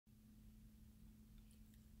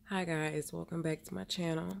Hi guys, welcome back to my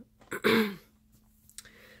channel.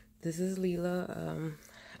 This is Leela.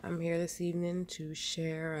 I'm here this evening to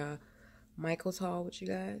share Michael's haul with you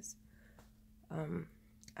guys.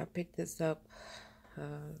 I picked this up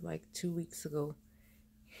like 2 weeks ago,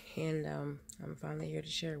 and I'm finally here to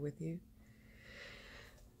share it with you.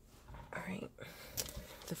 Alright,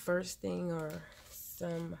 the first thing are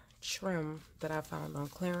some trim that I found on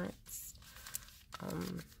clearance.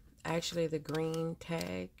 Actually, the green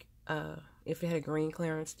tag, if it had a green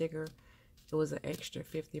clearance sticker, it was an extra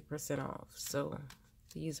 50% off. So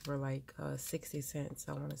these were like 60 cents,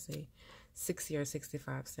 I want to say 60 or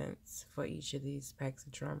 65 cents for each of these packs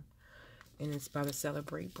of trim. And it's by the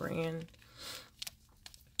Celebrate brand.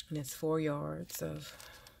 And it's 4 yards of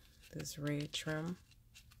this red trim.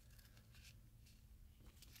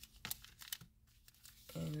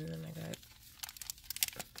 And then I got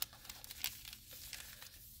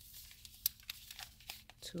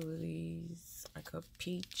two of these, like a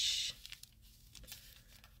peach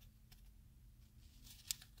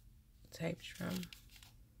type trim.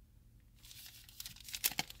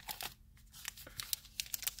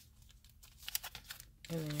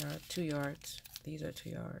 And then 2 yards. These are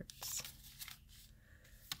 2 yards.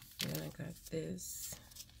 And then I got this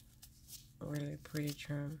really pretty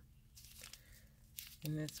trim.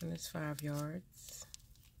 And this one is 5 yards.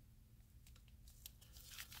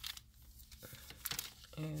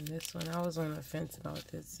 And this one, I was on the fence about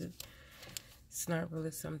this. It's not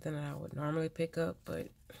really something that I would normally pick up, but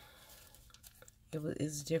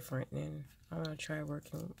it's different, and I want to try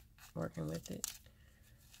working with it.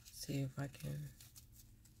 See if I can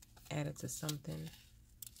add it to something.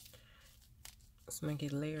 Let's make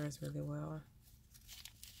it layers really well.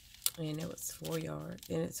 And it was 4 yards,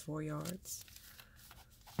 and it's 4 yards.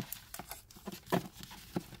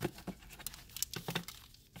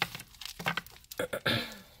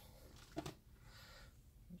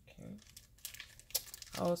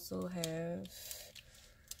 I also have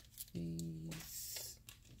these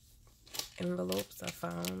envelopes I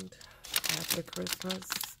found after Christmas.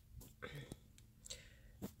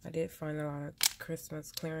 I did find a lot of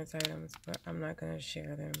Christmas clearance items, but I'm not going to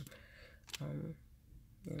share them.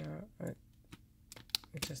 You know, I'm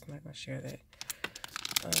just not going to share that.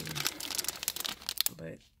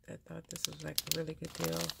 But I thought this was like a really good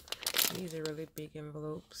deal. These are really big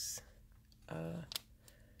envelopes.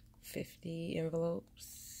 50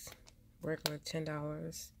 envelopes, regular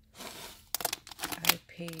 $10. I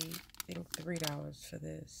paid, I think, $3 for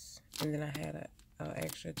this, and then I had a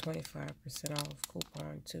extra 25% off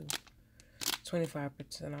coupon too.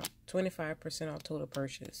 25% off total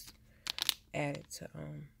purchase added to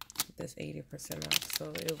this 80% off.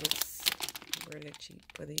 So it was really cheap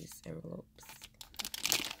for these envelopes.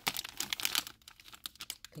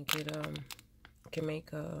 I think it can make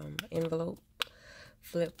envelope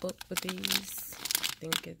flip book with these. I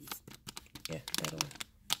think it's, yeah, that'll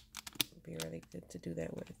be really good to do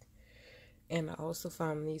that with. And I also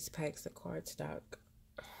found these packs of cardstock.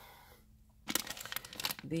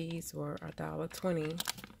 These were $1.20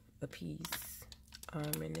 a piece.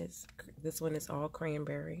 And this one is all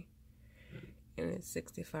cranberry, and it's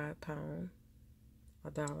 65 pounds,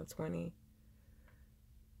 $1.20.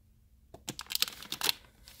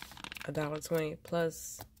 $1.20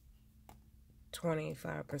 plus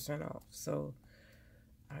 25% off, so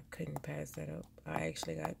I couldn't pass that up. I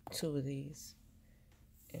actually got 2 of these,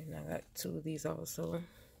 and I got 2 of these also.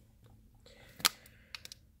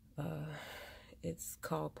 It's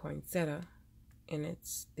called Poinsettia, and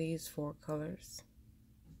it's these 4 colors,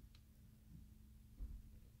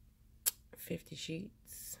 50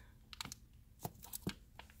 sheets.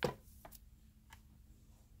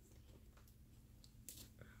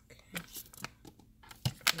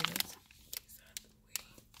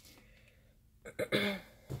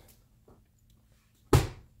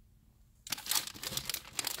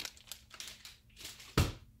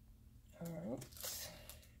 Alright,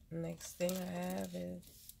 next thing I have is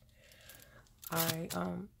I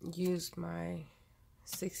used my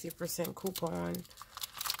 60% coupon.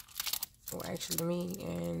 Well, actually, me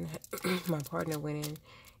and my partner went in,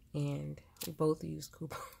 and we both used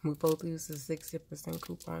coupon. We both used the 60%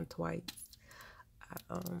 coupon twice.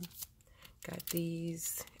 I got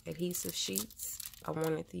these adhesive sheets. I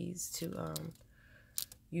wanted these to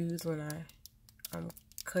use when I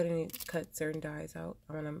cut certain dies out.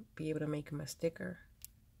 I want to be able to make them a sticker,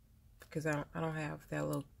 because I don't have that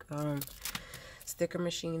little sticker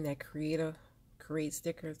machine that creates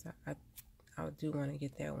stickers. I do want to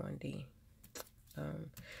get that one day.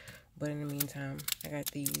 But in the meantime, I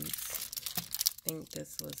got these. I think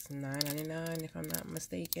this was $9.99 if I'm not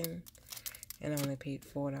mistaken. and I only paid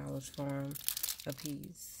 $4 for them a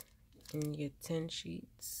piece. And you get 10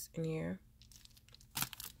 sheets in here.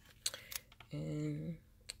 And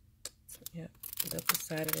yeah,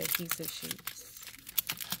 double-sided adhesive sheets.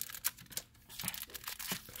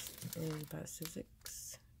 And about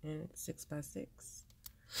 6, and 6x6.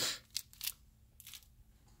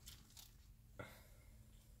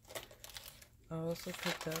 I also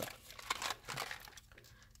picked up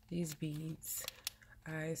these beads.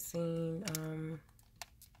 I seen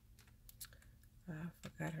I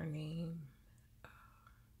forgot her name.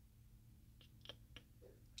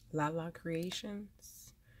 Lala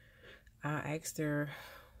Creations. I asked her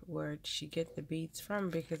where'd she get the beads from,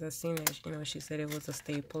 because I seen that, you know, she said it was a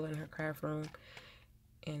staple in her craft room,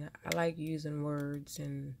 and I like using words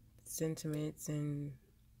and sentiments and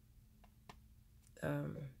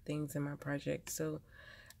things in my project, so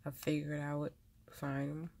I figured I would find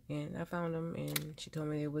them, and I found them, and she told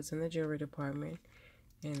me it was in the jewelry department,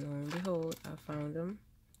 and lo and behold, I found them,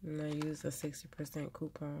 and I used a 60%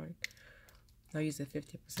 coupon. I used a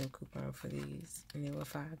 50% coupon for these, and they were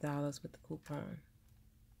 $5 with the coupon.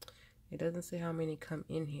 It doesn't say how many come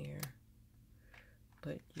in here,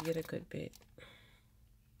 but you get a good bit.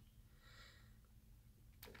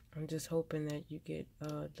 I'm just hoping that you get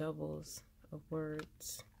doubles of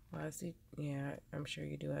words. Well, I see, yeah, I'm sure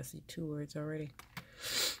you do. I see 2 words already.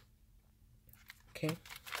 Okay,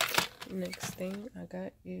 next thing I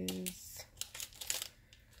got is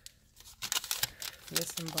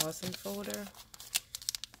this embossing folder,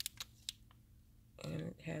 and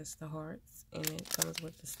it has the hearts, and it comes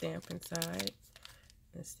with the stamp inside.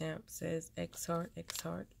 The stamp says X heart,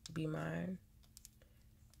 be mine.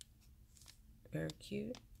 Very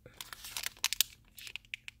cute.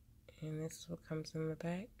 And this is what comes in the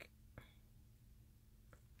back.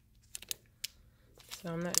 So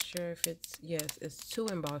I'm not sure if it's, yes, it's 2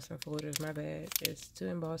 embossing folders, my bad. It's 2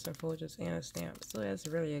 embossing folders and a stamp. So that's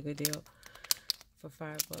really a good deal for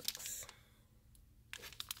 $5.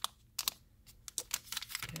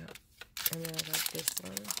 Yeah. And then I got this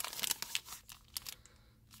one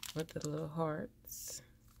with the little hearts.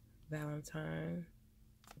 Valentine,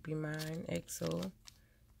 be mine, XO.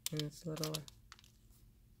 And this little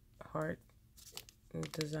heart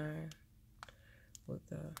design with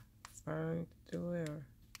the fern through it, or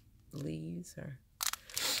leaves, or,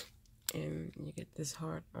 and you get this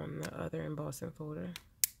heart on the other embossing folder,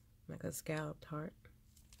 like a scalloped heart.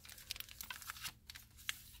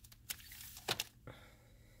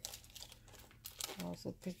 I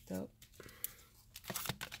also picked up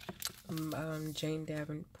Jane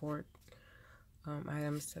Davenport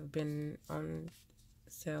items. Have been on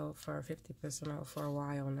sale for 50% off for a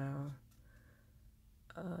while now.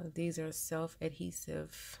 These are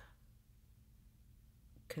self-adhesive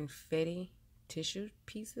confetti tissue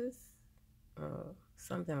pieces,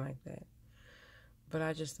 something like that, but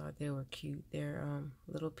I just thought they were cute. They're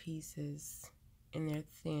little pieces, and they're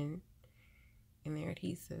thin, and they're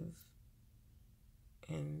adhesive,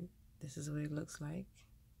 and this is what it looks like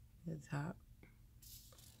at the top,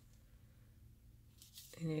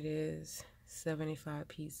 and it is 75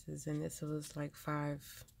 pieces, and this was like $5,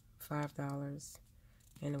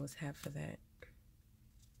 and it was half of that,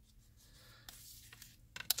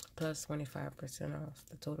 plus 25% off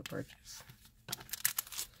the total purchase.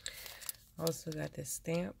 Also got this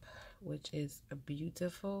stamp, which is a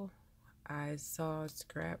beautiful. I saw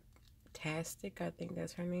Scraptastic, I think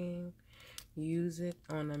that's her name, use it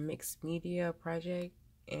on a mixed media project,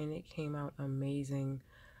 and it came out amazing.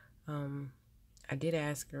 I did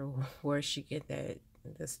ask her where she get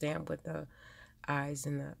the stamp with the eyes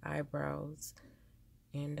and the eyebrows,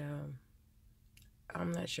 and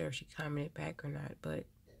I'm not sure if she commented back or not, but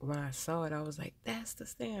when I saw it, I was like, that's the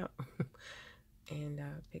stamp. And I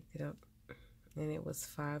picked it up, and it was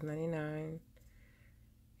 $5.99.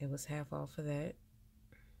 It was half off of that,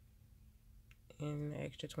 and the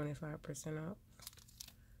extra 25% off.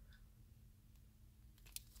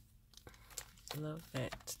 Love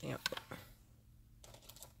that stamp.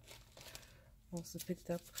 Also picked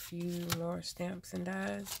up a few more stamps and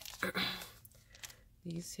dies.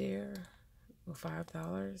 These here were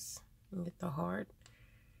 $5. You get the heart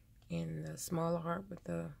and the smaller heart with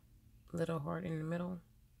the little heart in the middle.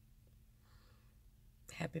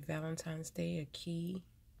 Happy Valentine's Day, a key,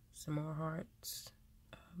 some more hearts.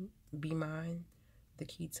 Be mine, the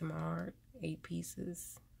key to my heart, 8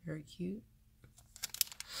 pieces, very cute.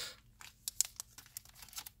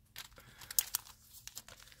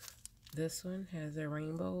 This one has a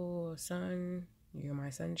rainbow, a sun, you're my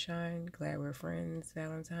sunshine, glad we're friends,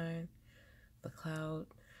 Valentine, the cloud.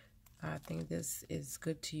 I think this is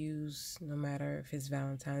good to use no matter if it's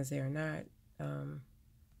Valentine's Day or not.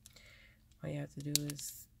 All you have to do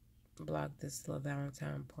is block this little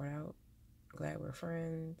Valentine part out. Glad we're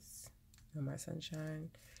friends. Oh, my sunshine.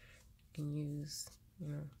 You can use, you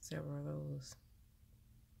know, several of those.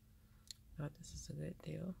 Thought this is a good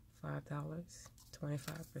deal. $5,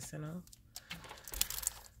 25% off.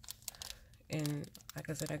 And like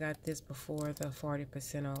I said, I got this before the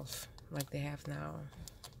 40% off, like they have now.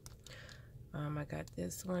 I got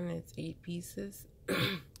this one. It's 8 pieces.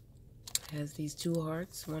 Has these 2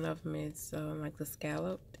 hearts. One of them is like the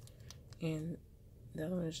scalloped, and the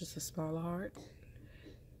other one is just a smaller heart.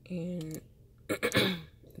 And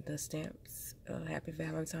the stamps, Happy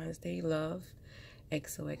Valentine's Day, Love,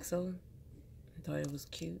 XOXO. I thought it was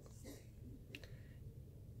cute.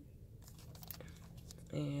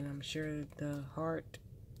 And I'm sure the hearts,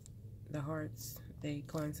 they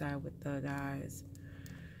coincide with the dies.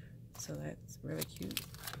 So that's really cute.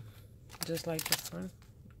 Just like this one.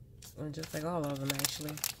 Well, just like all of them,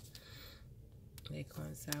 actually. They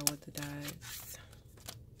coincide with the dies.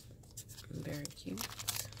 Very cute.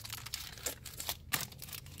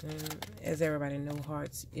 And as everybody knows,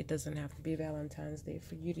 hearts, it doesn't have to be Valentine's Day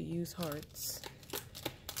for you to use hearts.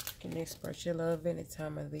 You can express your love any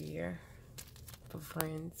time of the year. For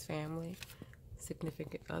friends, family,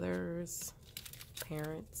 significant others,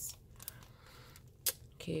 parents,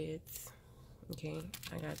 kids. Okay,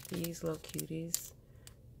 I got these little cuties.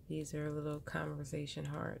 These are little conversation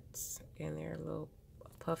hearts, and they're little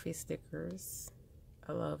puffy stickers.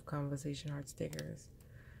 I love conversation heart stickers.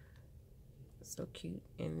 So cute.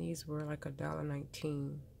 And these were like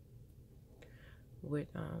 $1.19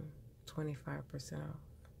 with 25% off.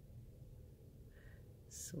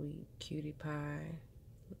 Sweet cutie pie,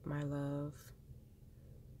 my love,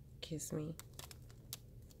 kiss me.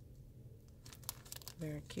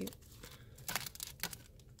 Very cute.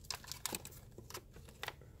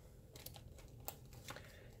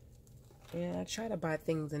 And I try to buy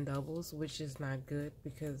things in doubles, which is not good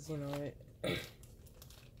because, you know,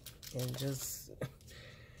 and just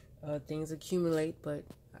things accumulate. But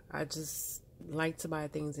I just like to buy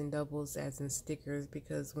things in doubles, as in stickers,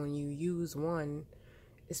 because when you use one,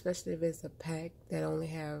 especially if it's a pack that only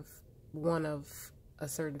have one of a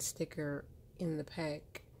certain sticker in the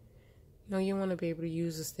pack, you know, you want to be able to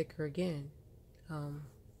use the sticker again. Well,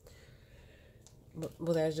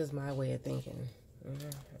 that's just my way of thinking.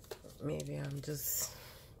 Maybe I'm just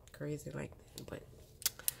crazy like that. But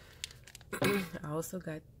I also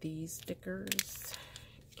got these stickers,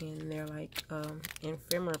 and they're like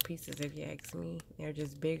ephemeral pieces, if you ask me. They're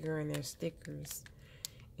just bigger, and they're stickers.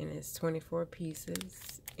 And it's 24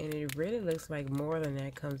 pieces, and it really looks like more than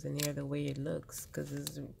that comes in here the way it looks, because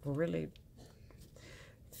it's really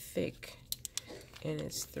thick. And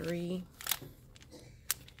it's got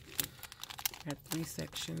 3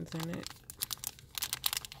 sections in it.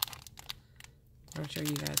 I'm sure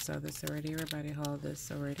you guys saw this already. Everybody hauled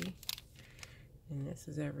this already. And this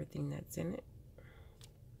is everything that's in it.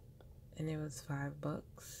 And it was $5.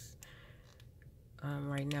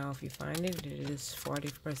 Right now, if you find it, it is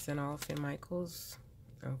 40% off in Michael's.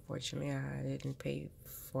 Unfortunately, I didn't pay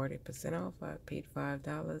 40% off. I paid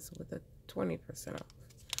 $5 with a 20% off.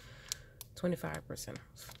 25%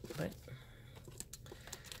 off. But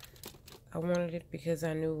I wanted it because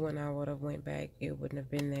I knew when I would have went back, it wouldn't have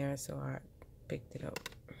been there, so I picked it up.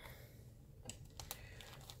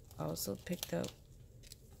 I also picked up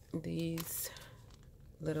these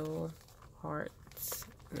little hearts.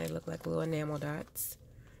 They look like little enamel dots,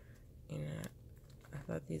 and I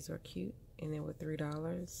thought these were cute, and they were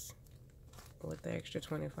 $3 with the extra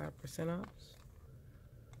 25% off.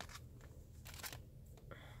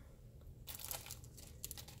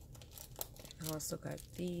 I also got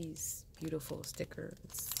these beautiful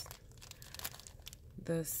stickers,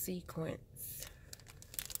 the sequence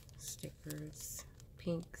stickers,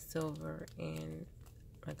 pink, silver, and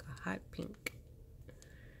like a hot pink.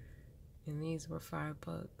 And these were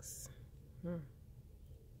 $5 with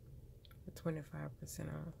 25%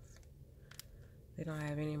 off. They don't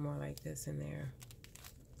have any more like this in there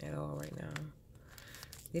at all right now.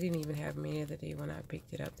 They didn't even have many the day when I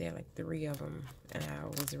picked it up. They had like 3 of them, and I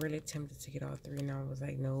was really tempted to get all 3, and I was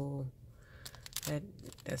like, no,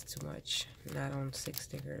 that's too much. Not on 6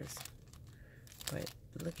 stickers. But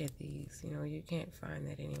look at these. You know, you can't find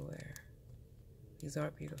that anywhere. These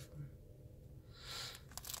are beautiful.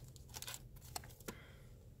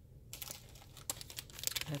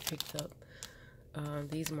 I picked up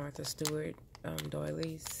these Martha Stewart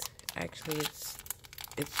doilies. Actually,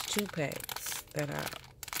 it's 2 packs that I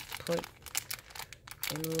put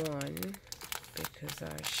in one because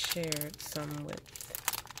I shared some with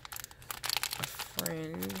a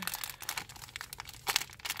friend,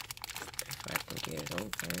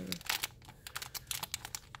 And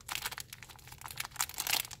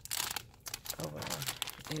oh wow.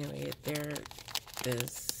 Anyway,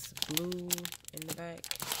 there's blue in the back.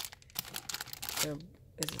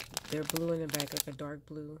 They're blue in the back, like a dark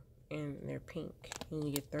blue, and they're pink. And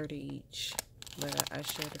you get 30 each. But I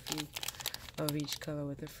shared a few of each color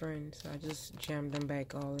with a friend, so I just jammed them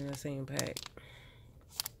back all in the same pack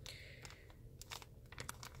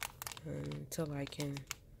until I can,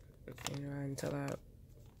 until I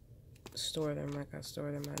store them like I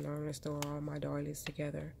store them. I normally store all my doilies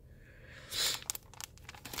together.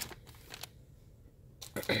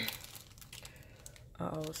 I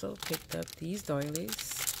also picked up these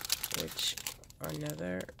doilies, which are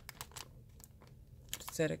another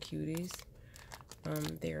set of cuties.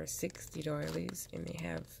 They are 60 doilies, and they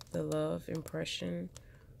have the love impression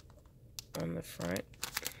on the front.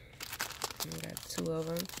 And we got 2 of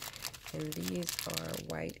them, and these are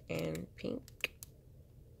white and pink.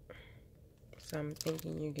 So I'm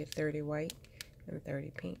thinking you get 30 white and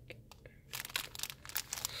 30 pink.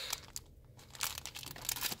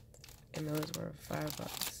 And those were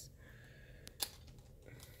 $5.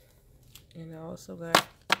 And I also got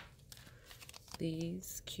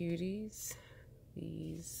these cuties,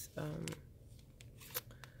 these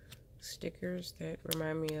stickers that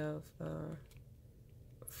remind me of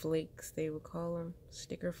flakes, they would call them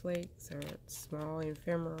sticker flakes, or small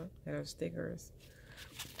ephemera that are stickers.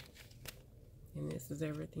 And this is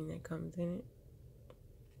everything that comes in it.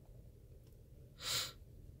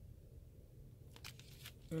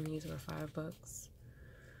 And these were $5.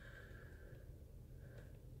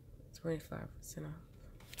 25% off.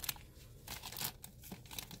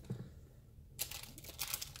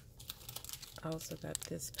 I also got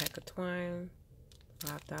this pack of twine,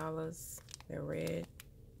 $5. They're red.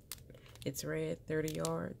 It's red, 30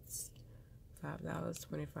 yards, $5,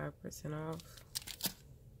 25% off.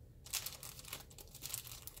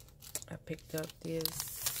 I picked up this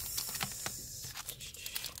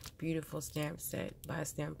beautiful stamp set by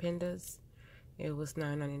Stampendas. It was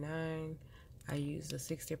 $9.99. I used a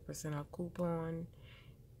 60% off coupon,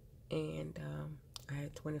 and I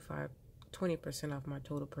had 20% off my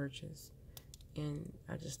total purchase. And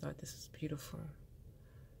I just thought this was beautiful.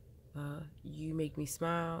 You make me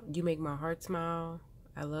smile. You make my heart smile.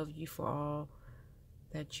 I love you for all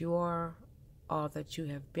that you are, all that you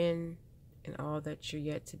have been, and all that you're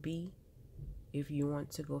yet to be. If you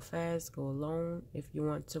want to go fast, go alone. If you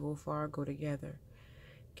want to go far, go together.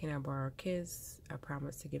 Can I borrow a kiss? I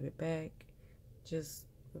promise to give it back. Just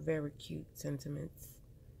very cute sentiments.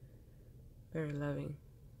 Very loving.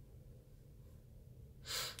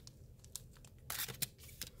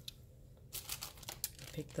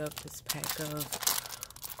 Picked up this pack of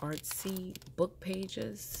artsy book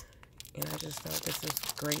pages, and I just thought this was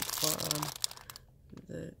great for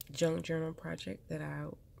the junk journal project that I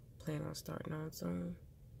plan on starting on soon.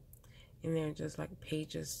 And they're just like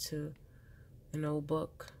pages to an old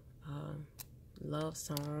book, love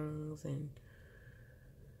songs and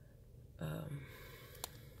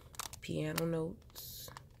piano notes,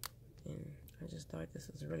 and I just thought this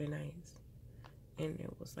was really nice. And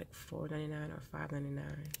it was like $4.99 or $5.99.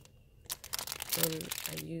 And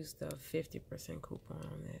I used the 50% coupon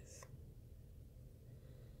on this.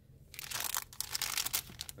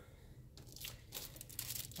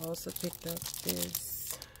 I also picked up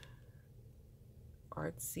this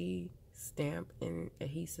artsy stamp and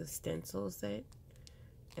adhesive stencil set,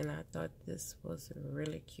 and I thought this was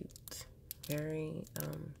really cute. Very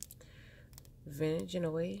vintage in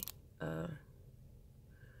a way.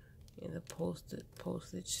 In the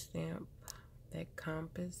postage stamp, that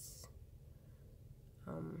compass,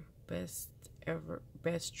 best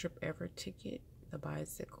trip ever ticket, the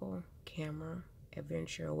bicycle, camera,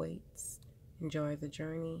 adventure awaits, enjoy the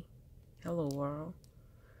journey, hello world,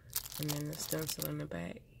 and then the stencil in the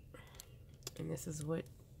back. And this is what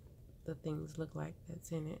the things look like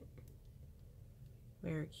that's in it.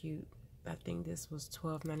 Very cute. I think this was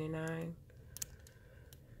 $12.99.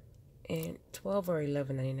 and $12 or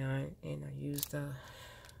 $11.99, and I used a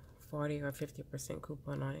 40 or 50%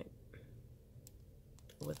 coupon on it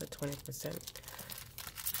with a 20%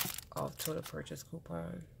 off total purchase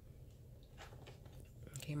coupon.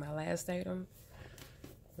 Okay, my last item,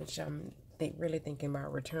 which I'm really thinking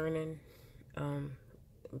about returning,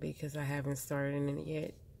 because I haven't started in it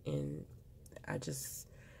yet, and I just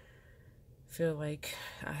feel like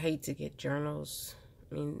I hate to get journals.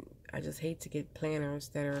 I mean, I just hate to get planners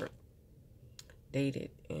that are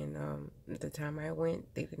dated, and the time I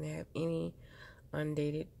went, they didn't have any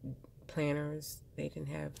undated planners. They didn't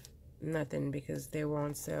have nothing because they were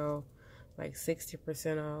on sale like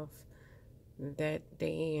 60% off that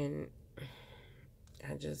day, and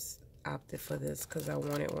I just opted for this because I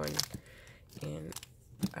wanted one, and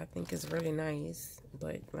I think it's really nice.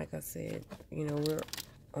 But like I said, you know, we're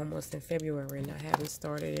almost in February and I haven't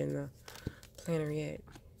started in the planner yet,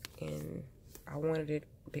 and I wanted it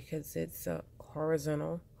because it's a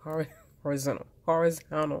horizontal. It's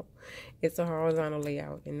a horizontal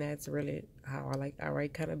layout, and that's really how I like. I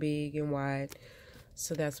write kind of big and wide,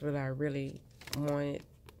 so that's what I really wanted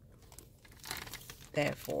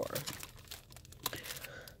that for.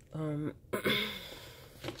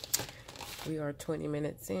 We are 20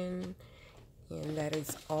 minutes in, and that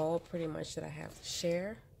is all pretty much that I have to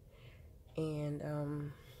share.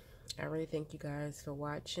 And I really thank you guys for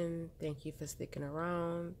watching. Thank you for sticking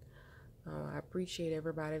around. I appreciate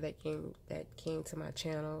everybody that came to my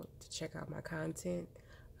channel to check out my content.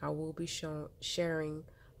 I will be sharing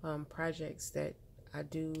projects that I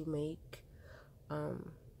do make.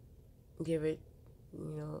 Give it,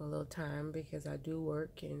 you know, a little time because I do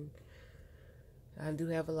work and I do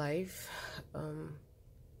have a life. I'm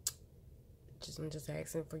just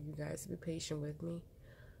asking for you guys to be patient with me.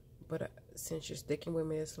 But since you're sticking with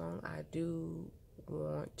me this long, I do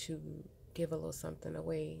want to give a little something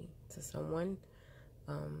away to someone.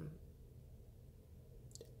 I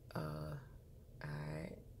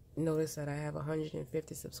noticed that I have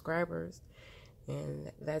 150 subscribers,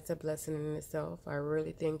 and that's a blessing in itself. I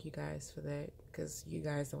really thank you guys for that, because you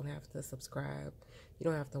guys don't have to subscribe. You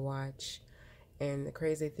don't have to watch. And the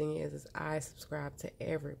crazy thing is I subscribe to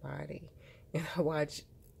everybody, and I watch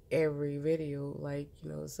every video, like, you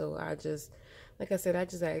know. So I just, like I said, I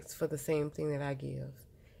just ask for the same thing that I give,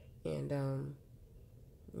 and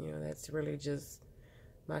you know, that's really just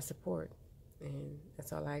my support, and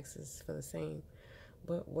that's all I ask is for the same.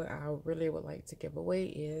 But what I really would like to give away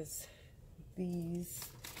is these,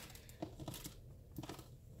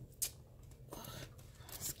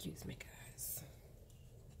 excuse me guys,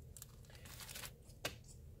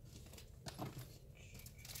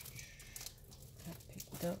 I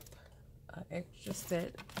picked up an extra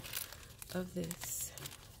set of this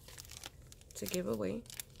to give away.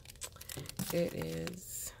 It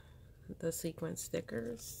is the sequence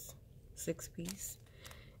stickers, 6-piece,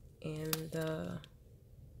 and the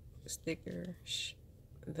sticker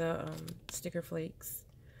flakes,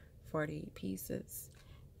 40 pieces,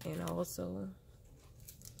 and also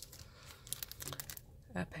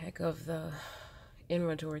a pack of the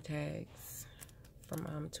inventory tags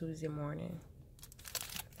from Tuesday morning.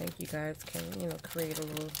 I think you guys can, you know, create a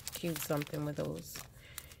little cute something with those,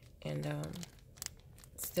 and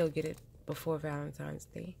still get it before Valentine's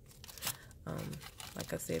Day.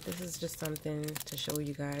 Like I said, this is just something to show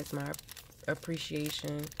you guys my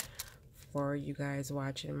appreciation for you guys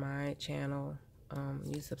watching my channel.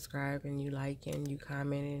 You subscribe and you like and you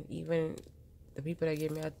comment, and even the people that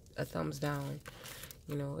give me a thumbs down.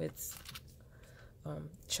 You know, it's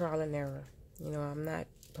trial and error. You know, I'm not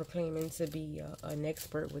proclaiming to be an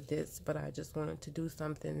expert with this, but I just wanted to do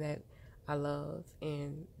something that I love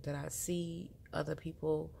and that I see other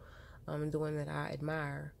people doing that I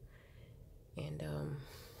admire. And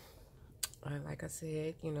like I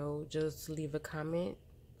said, you know, just leave a comment.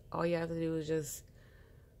 All you have to do is just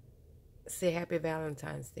say Happy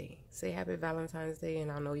Valentine's Day. Say Happy Valentine's Day,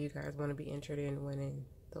 and I know you guys want to be interested in winning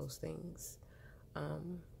those things.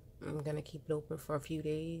 I'm going to keep it open for a few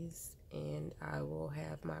days, and I will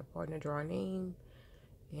have my partner draw a name,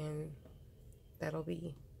 and that'll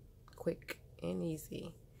be quick and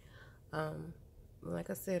easy. Like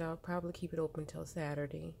I said, I'll probably keep it open till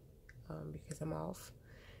Saturday because I'm off.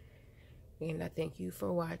 And I thank you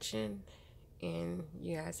for watching, and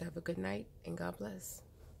you guys have a good night, and God bless.